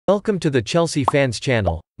Welcome to the Chelsea Fans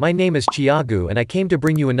channel. My name is Thiago and I came to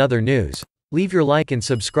bring you another news. Leave your like and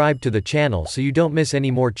subscribe to the channel so you don't miss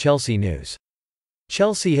any more Chelsea news.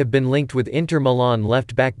 Chelsea have been linked with Inter Milan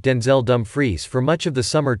left-back Denzel Dumfries for much of the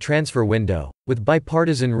summer transfer window, with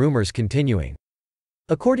bipartisan rumours continuing.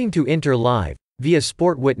 According to Inter Live, via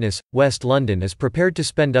Sport Witness, West London is prepared to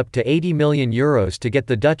spend up to €80 million to get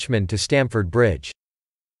the Dutchman to Stamford Bridge.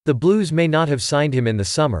 The Blues may not have signed him in the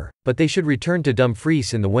summer, but they should return to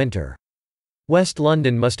Dumfries in the winter. West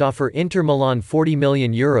London must offer Inter Milan €40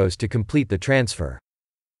 million to complete the transfer.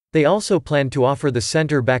 They also plan to offer the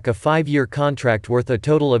centre-back a 5-year contract worth a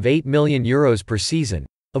total of €8 million per season,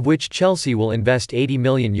 of which Chelsea will invest €80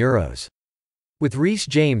 million. With Reece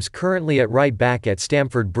James currently at right-back at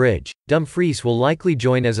Stamford Bridge, Dumfries will likely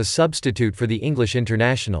join as a substitute for the English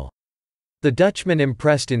international. The Dutchman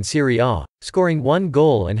impressed in Serie A, scoring 1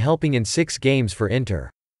 goal and helping in 6 games for Inter.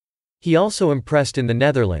 He also impressed in the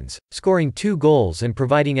Netherlands, scoring 2 goals and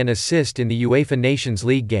providing an assist in the UEFA Nations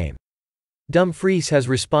League game. Dumfries has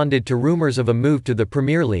responded to rumours of a move to the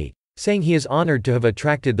Premier League, saying he is honoured to have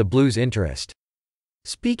attracted the Blues' interest.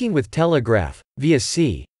 Speaking with Telegraph,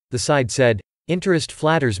 veracity, the side said, "Interest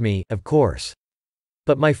flatters me, of course.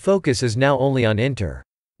 But my focus is now only on Inter.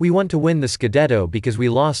 We want to win the Scudetto because we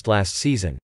lost last season.